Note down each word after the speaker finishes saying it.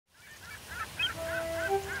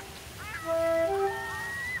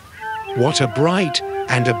What a bright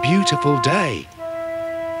and a beautiful day!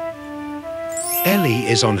 Elly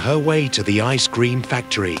is on her way to the ice cream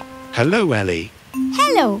factory. Hello, Elly.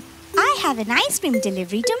 Hello. I have an ice cream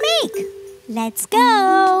delivery to make. Let's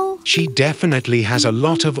go. She definitely has a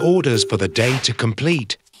lot of orders for the day to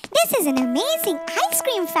complete. This is an amazing ice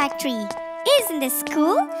cream factory. Isn't this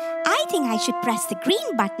cool? I think I should press the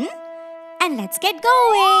green button. And let's get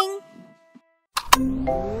going.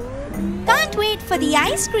 Can't wait for the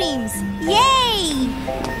ice creams. Yay!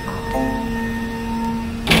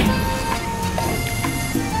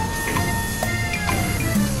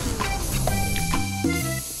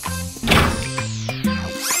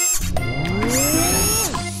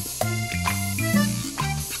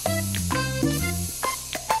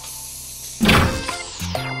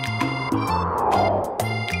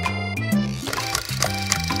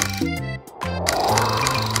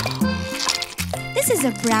 This is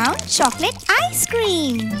a brown chocolate ice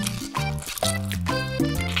cream.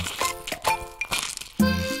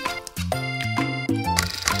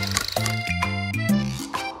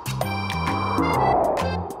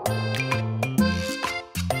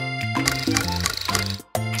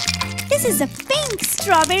 This is a pink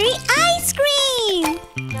strawberry ice cream.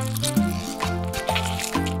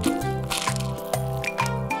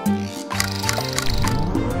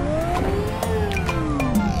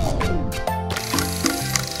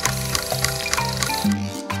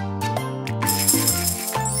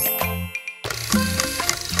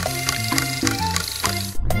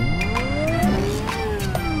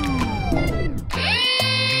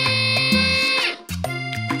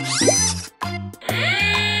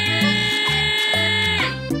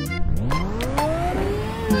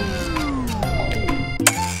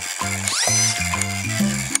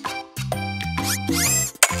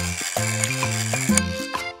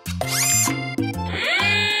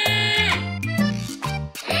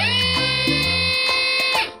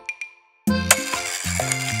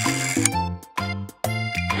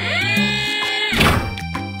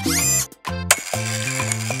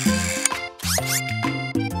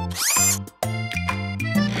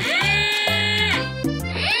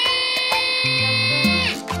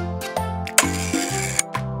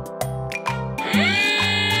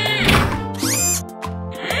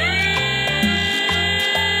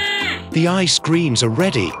 The ice creams are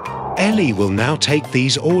ready. Elly will now take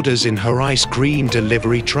these orders in her ice cream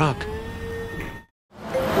delivery truck.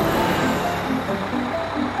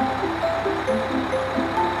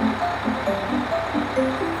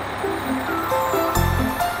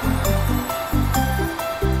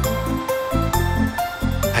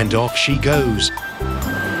 And off she goes.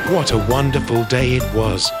 What a wonderful day it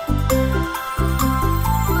was.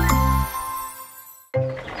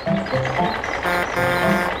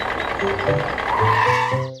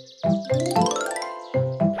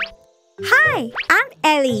 Hi, I'm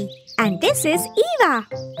Elly, and this is Eva.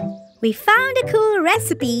 We found a cool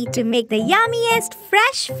recipe to make the yummiest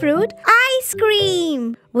fresh fruit ice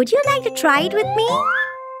cream. Would you like to try it with me?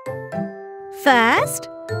 First,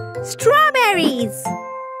 strawberries.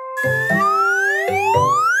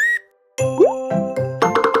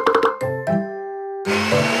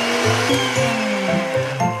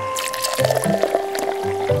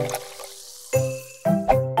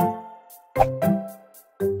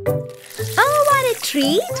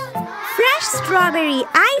 Treat? Fresh strawberry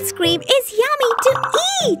ice cream is yummy to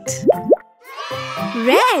eat!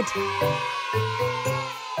 Red.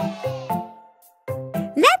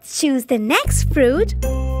 Let's choose the next fruit.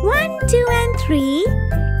 1, 2, and 3.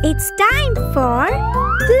 It's time for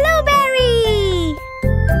blueberry!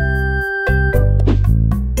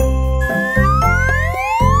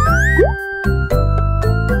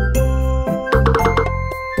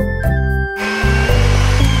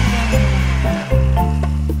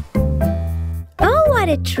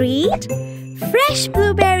 A treat? Fresh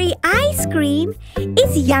blueberry ice cream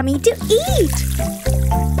is yummy to eat.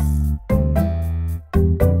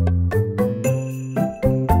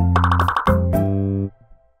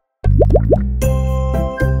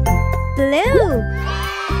 Blue.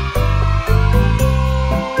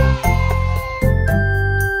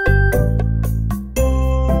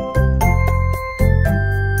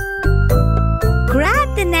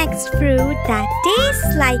 Grab the next fruit that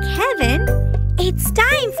tastes like heaven. It's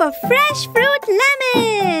time for fresh fruit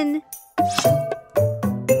lemon!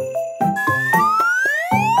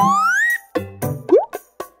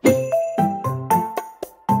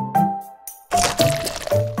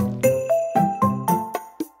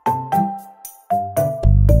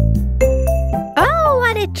 Oh,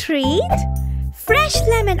 what a treat! Fresh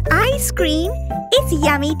lemon ice cream is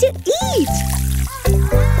yummy to eat!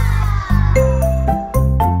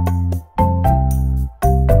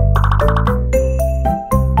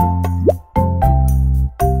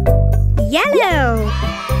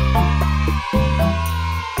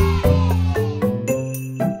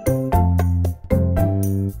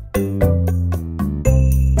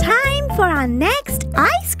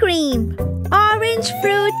 orange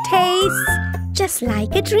fruit tastes just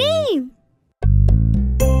like a dream.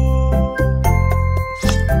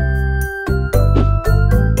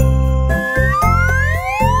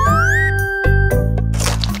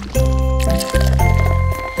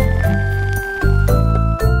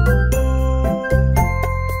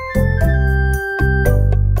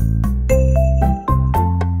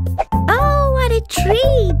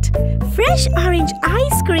 Treat! Fresh orange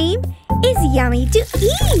ice cream is yummy to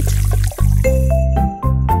eat.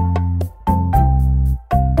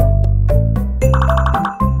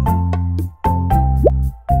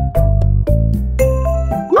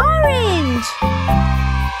 Orange!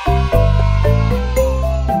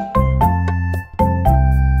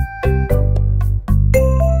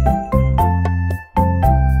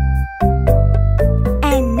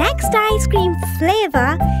 And next ice cream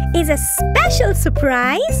flavor is a special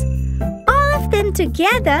surprise. All of them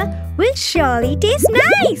together will surely taste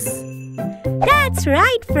nice. That's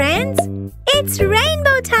right, friends. It's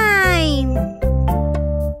rainbow time.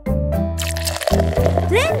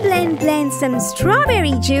 Blend, blend, blend some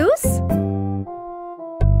strawberry juice.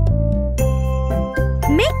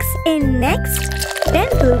 Mix in next, then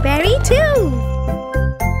blueberry too.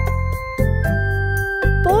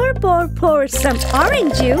 Pour, pour, pour some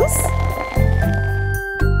orange juice.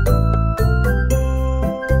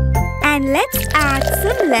 And let's add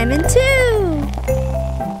some lemon too.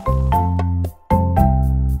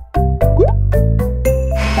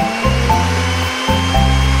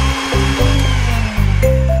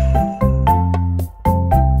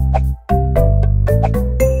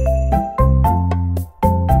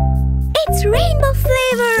 It's rainbow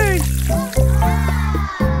flavored.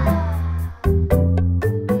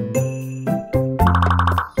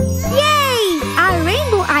 Yay! Our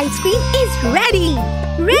rainbow ice cream is ready.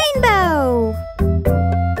 Rainbow!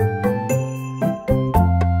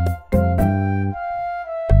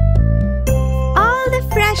 All the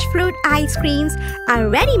fresh fruit ice creams are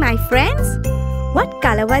ready, my friends. What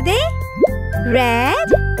color were they? Red,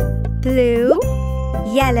 blue,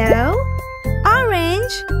 yellow,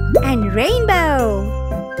 orange, and rainbow.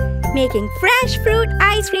 Making fresh fruit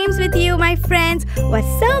ice creams with you, my friends, was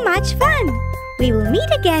so much fun. We will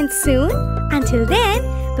meet again soon. Until then,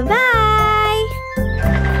 bye-bye.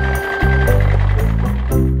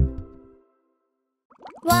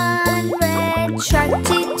 One red shark,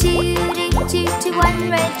 toot, one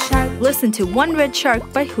red shark. Listen to One Red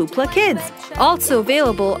Shark by Hoopla Kidz. Also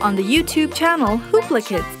available on the YouTube channel Hoopla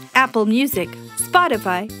Kidz, Apple Music,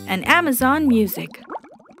 Spotify, and Amazon Music.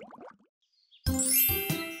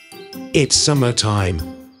 It's summertime,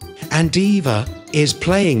 and Eva is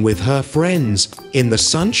playing with her friends in the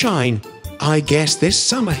sunshine. I guess this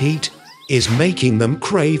summer heat is making them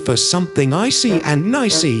crave for something icy and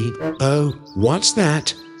nicey. Oh, what's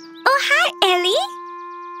that? Oh, hi, Elly.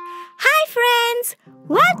 Hi, friends.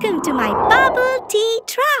 Welcome to my bubble tea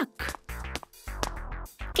truck.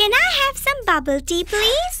 Can I have some bubble tea,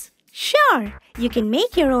 please? Sure. You can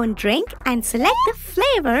make your own drink and select the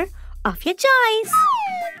flavor of your choice.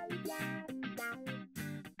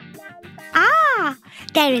 Ah,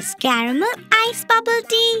 there is caramel ice bubble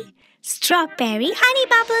tea, strawberry honey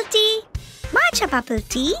bubble tea, matcha bubble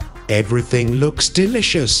tea. Everything looks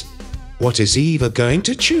delicious. What is Eva going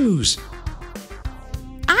to choose?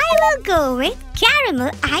 I will go with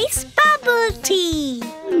caramel ice bubble tea.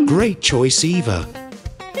 Great choice, Eva.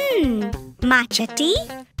 Matcha tea,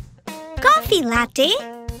 coffee latte,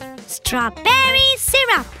 strawberry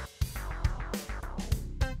syrup.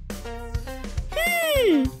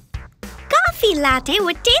 Coffee latte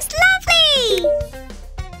would taste lovely.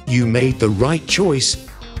 You made the right choice.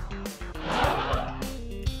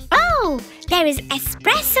 Oh, there is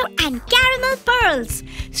espresso and caramel pearls,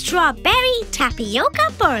 strawberry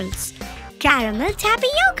tapioca pearls, caramel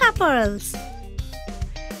tapioca pearls.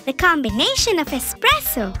 The combination of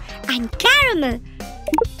espresso and caramel.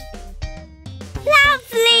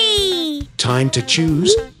 Lovely! Time to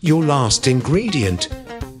choose your last ingredient.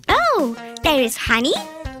 Oh, there is honey,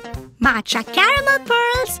 matcha caramel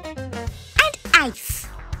pearls, and ice.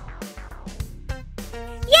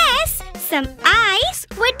 Yes, some ice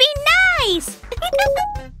would be nice.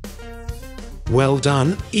 Well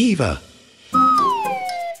done, Eva.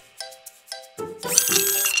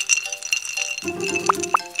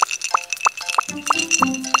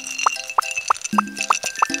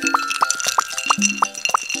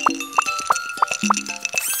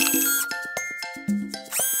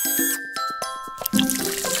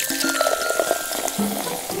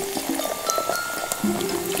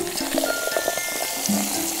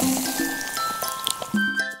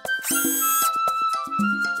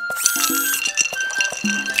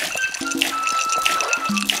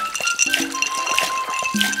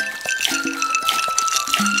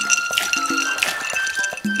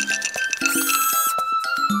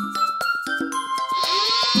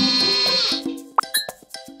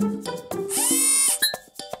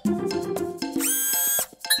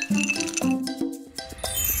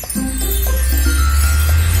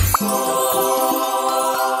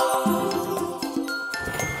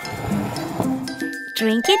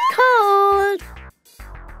 drink it cold.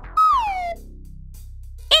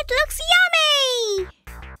 It looks yummy!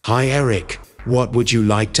 Hi, Eric. What would you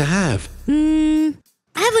like to have?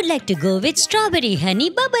 I would like to go with strawberry honey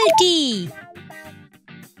bubble tea.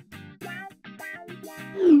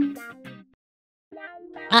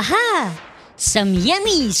 Aha! Some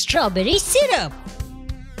yummy strawberry syrup.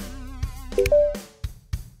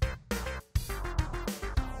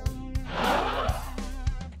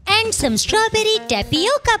 And some strawberry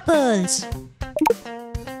tapioca pearls.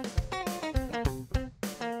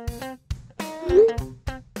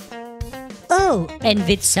 Oh, and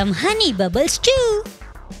with some honey bubbles too.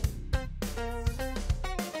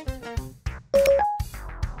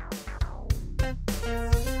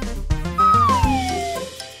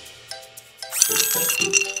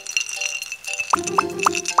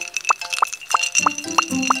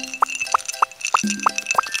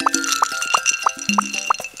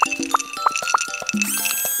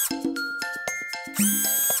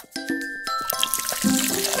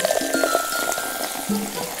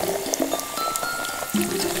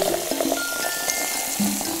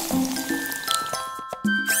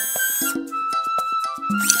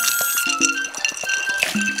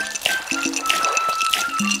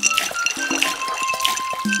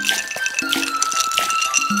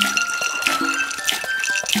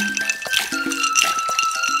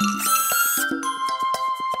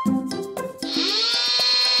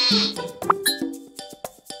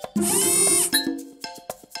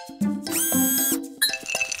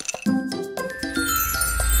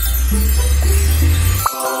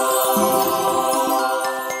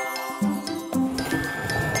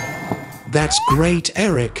 That's great,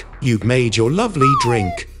 Eric. You've made your lovely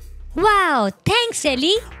drink. Wow, thanks,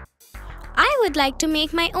 Elly. I would like to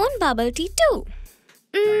make my own bubble tea too.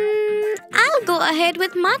 I'll go ahead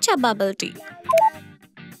with matcha bubble tea.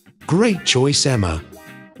 Great choice, Emma.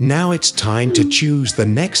 Now it's time to choose the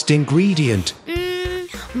next ingredient.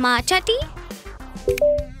 Matcha tea?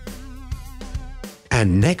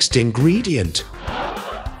 And next ingredient.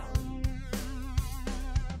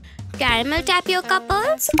 Caramel tapioca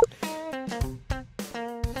pearls?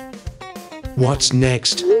 What's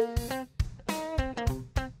next? And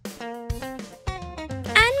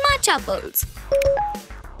matcha pearls.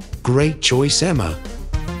 Great choice, Emma.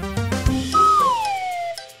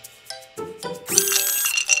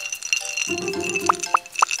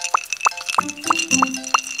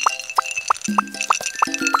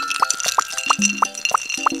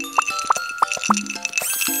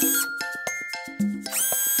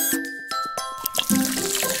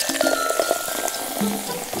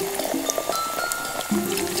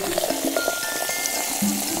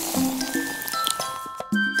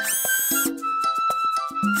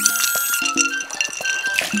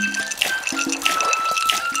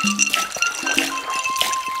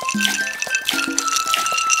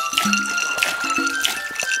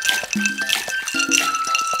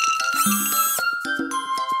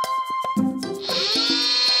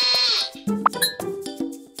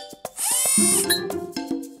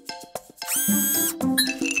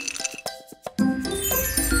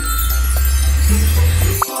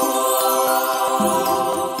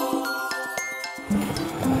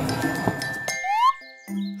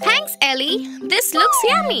 Thanks, Elly. This looks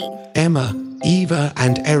yummy. Emma, Eva,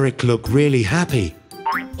 and Eric look really happy.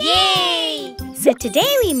 Yay! So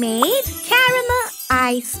today we made caramel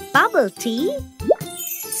ice bubble tea,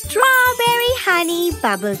 strawberry honey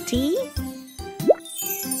bubble tea,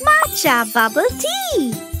 matcha bubble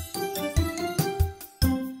tea.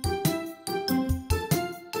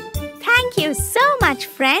 Thank you so much,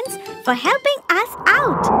 friends, for helping us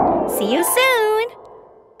out. See you soon.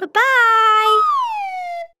 Bye-bye.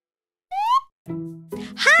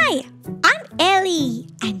 Hi, I'm Elly,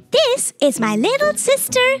 and this is my little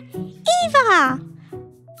sister, Eva.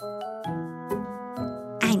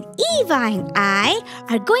 And Eva and I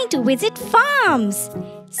are going to visit farms.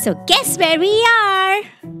 So guess where we are?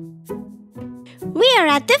 We are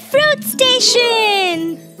at the fruit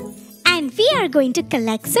station. And we are going to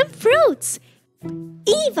collect some fruits.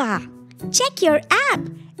 Eva, check your app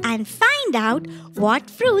and find out what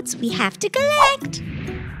fruits we have to collect.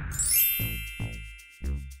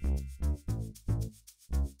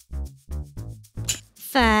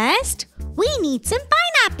 First, we need some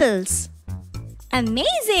pineapples.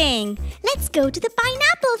 Amazing! Let's go to the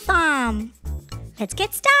pineapple farm. Let's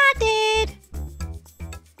get started.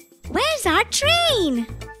 Where's our train?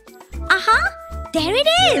 There it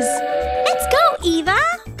is. Let's go, Eva.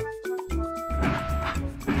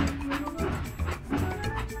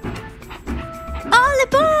 All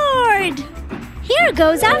aboard! Here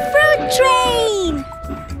goes our fruit train.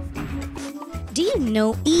 Do you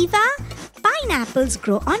know, Eva? Pineapples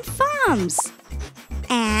grow on farms.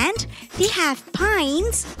 And they have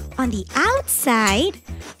pines on the outside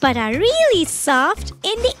but are really soft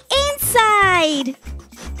in the inside.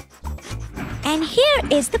 And here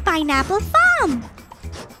is the pineapple farm.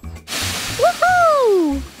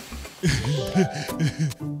 Woohoo!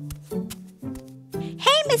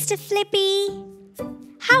 Hey, Mr. Flippy.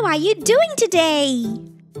 How are you doing today?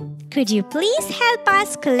 Could you please help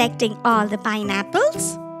us collecting all the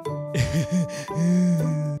pineapples?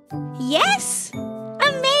 Yes?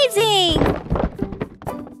 Amazing!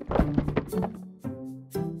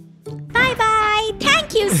 Bye-bye.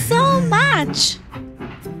 Thank you so much.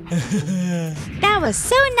 That was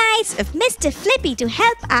so nice of Mr. Flippy to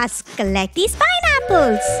help us collect these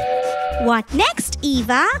pineapples. What next,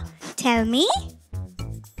 Eva? Tell me.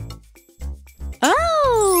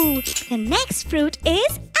 Oh, the next fruit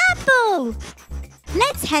is apple.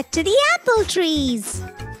 Let's head to the apple trees.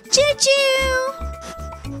 Choo-choo!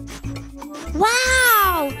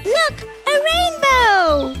 Wow! Look, a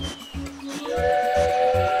rainbow!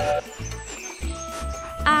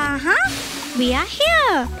 Uh-huh, we are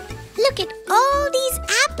here. Look at all these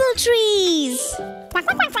apple trees.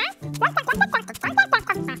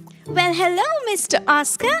 Well, hello, Mr.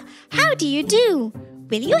 Oscar. How do you do?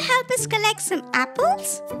 Will you help us collect some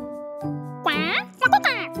apples?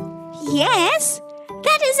 Yes,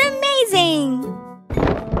 that is amazing.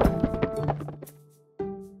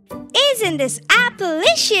 Isn't this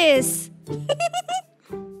apple-licious?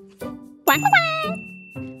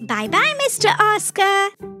 Bye-bye, Mr. Oscar.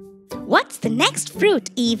 What's the next fruit,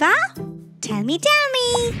 Eva? Tell me.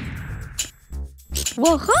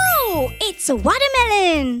 Whoa-ho! It's a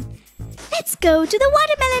watermelon. Let's go to the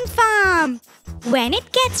watermelon farm. When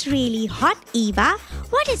it gets really hot, Eva,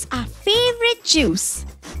 what is our favorite juice?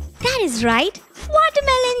 That is right,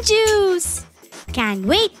 watermelon juice. Can't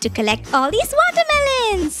wait to collect all these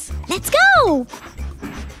watermelons. Let's go.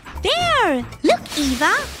 There, look,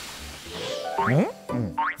 Eva.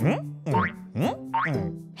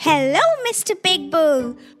 Hello, Mr. Big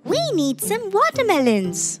Bull. We need some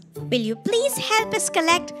watermelons. Will you please help us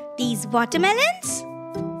collect these watermelons?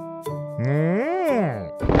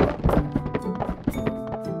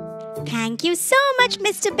 Thank you so much,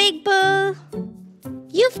 Mr. Big Bull.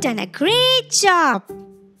 You've done a great job.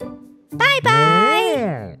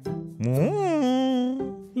 Bye-bye.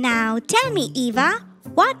 Now tell me, Eva,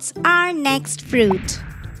 what's our next fruit?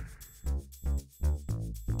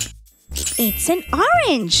 It's an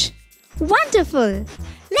orange. Wonderful.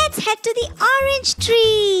 Let's head to the orange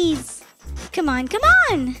trees. Come on.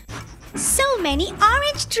 So many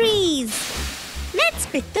orange trees. Let's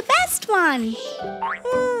pick the best one.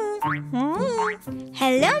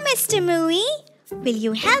 Hello, Mr. Mooey. Will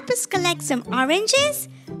you help us collect some oranges?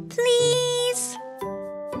 Please.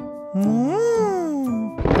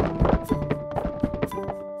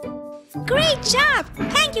 Great job.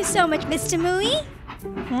 Thank you so much, Mr. Mooey.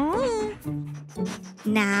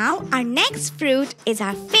 Now, our next fruit is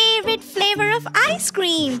our favorite flavor of ice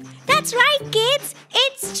cream. That's right, kids.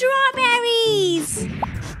 It's strawberries.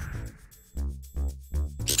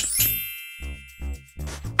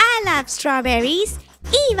 I love strawberries.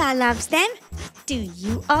 Eva loves them. Do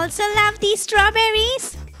you also love these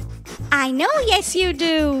strawberries? I know, yes you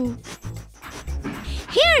do.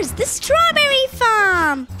 Here's the strawberry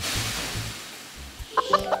farm.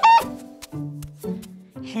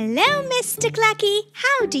 Hello, Mr. Clucky.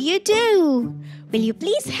 How do you do? Will you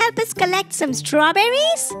please help us collect some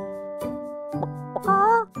strawberries?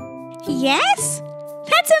 Yes?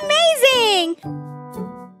 That's amazing!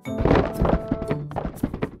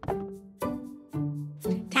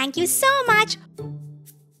 Thank you so much.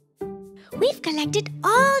 We've collected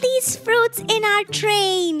all these fruits in our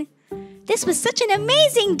train. This was such an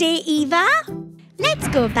amazing day, Eva. Let's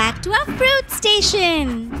go back to our fruit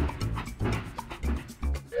station.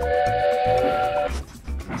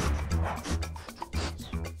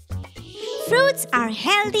 Fruits are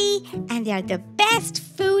healthy and they are the best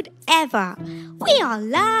food ever. We all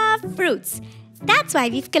love fruits. That's why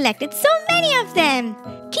we've collected so many of them.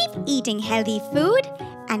 Keep eating healthy food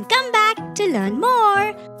and come back to learn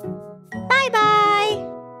more. Bye-bye.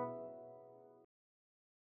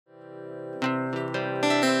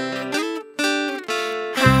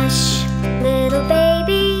 Hush, little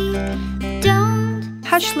baby, don't.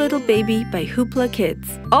 Hush Little Baby by Hoopla Kidz.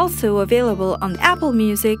 Also available on Apple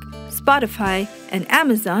Music, Spotify, and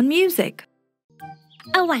Amazon Music.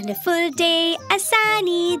 A wonderful day, a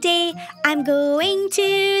sunny day. I'm going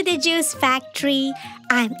to the juice factory.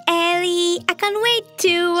 I'm Elly. I can't wait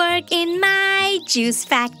to work in my juice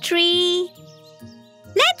factory.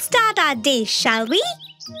 Let's start our day, shall we?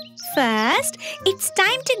 First, it's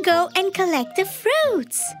time to go and collect the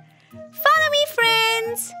fruits. Follow me,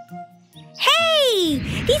 friends. Hey,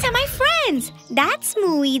 these are my friends. That's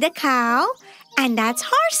Mooey the cow. And that's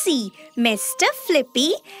Horsey, Mr.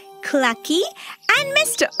 Flippy, Clucky, and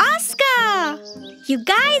Mr. Oscar. You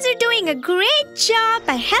guys are doing a great job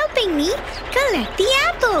by helping me collect the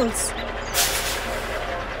apples.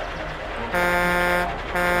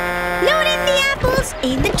 Load in the apples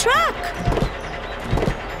in the truck.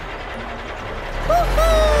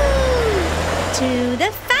 Woohoo! To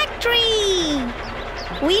the factory.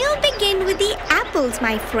 We'll begin with the apples,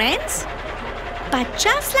 my friends. But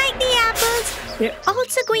just like the apples, we're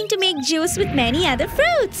also going to make juice with many other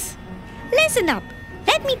fruits. Listen up.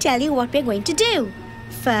 Let me tell you what we're going to do.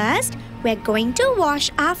 First, we're going to wash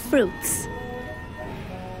our fruits.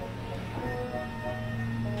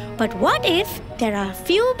 But what if there are a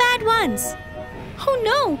few bad ones? Oh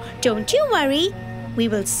no, don't you worry. We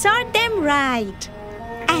will sort them right.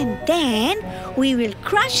 And then we will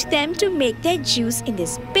crush them to make their juice in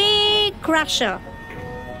this big crusher.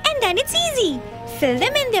 And then it's easy. Fill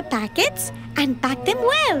them in their packets and pack them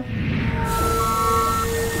well.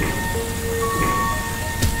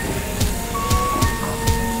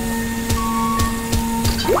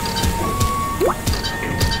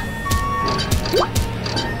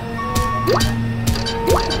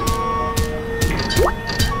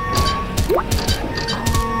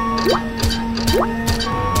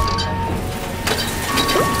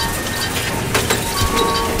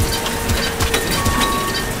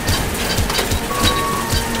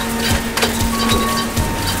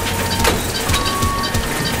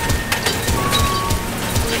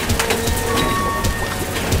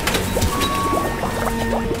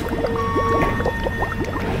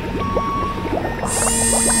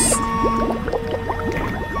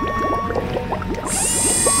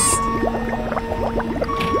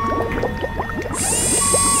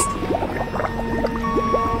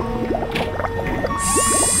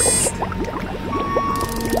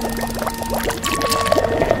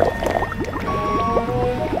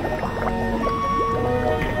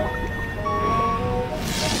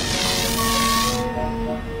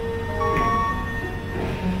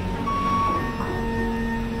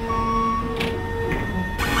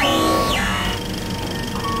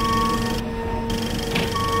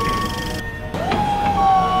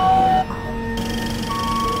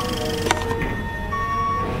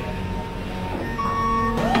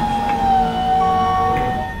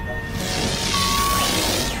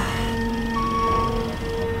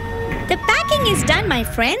 Is done, my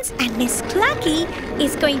friends, and Miss Clucky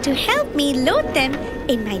is going to help me load them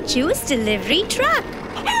in my juice delivery truck.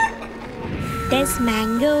 There's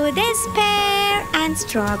mango, there's pear, and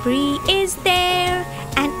strawberry is there,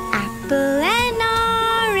 and apple and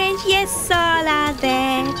orange, yes, all are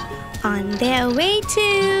there. On their way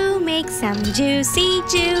to make some juicy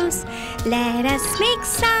juice, let us make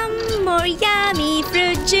some more yummy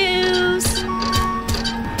fruit juice.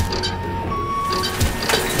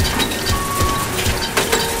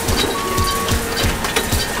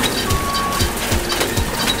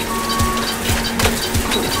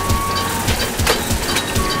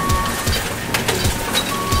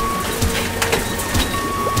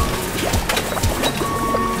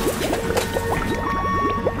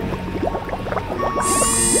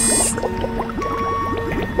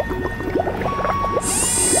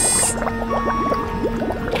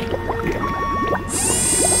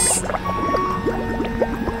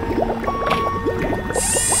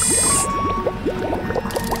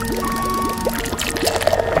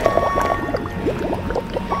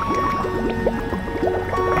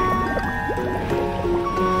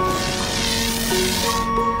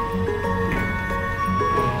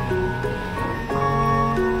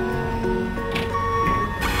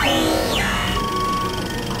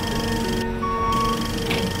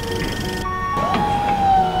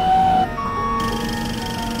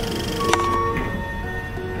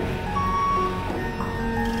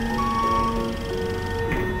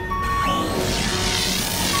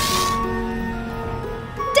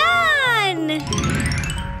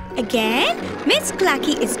 Again, Miss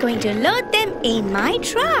Clucky is going to load them in my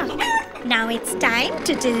truck. Now it's time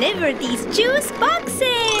to deliver these juice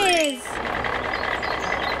boxes.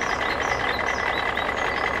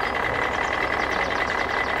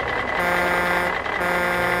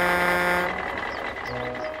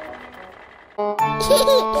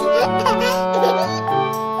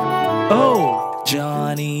 Oh,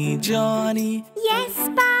 Johnny, Johnny. Yes,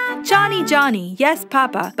 Papa. Johnny, Johnny, Yes,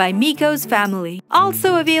 Papa by Miko's Family.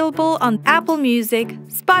 Also available on Apple Music,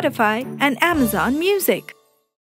 Spotify, and Amazon Music.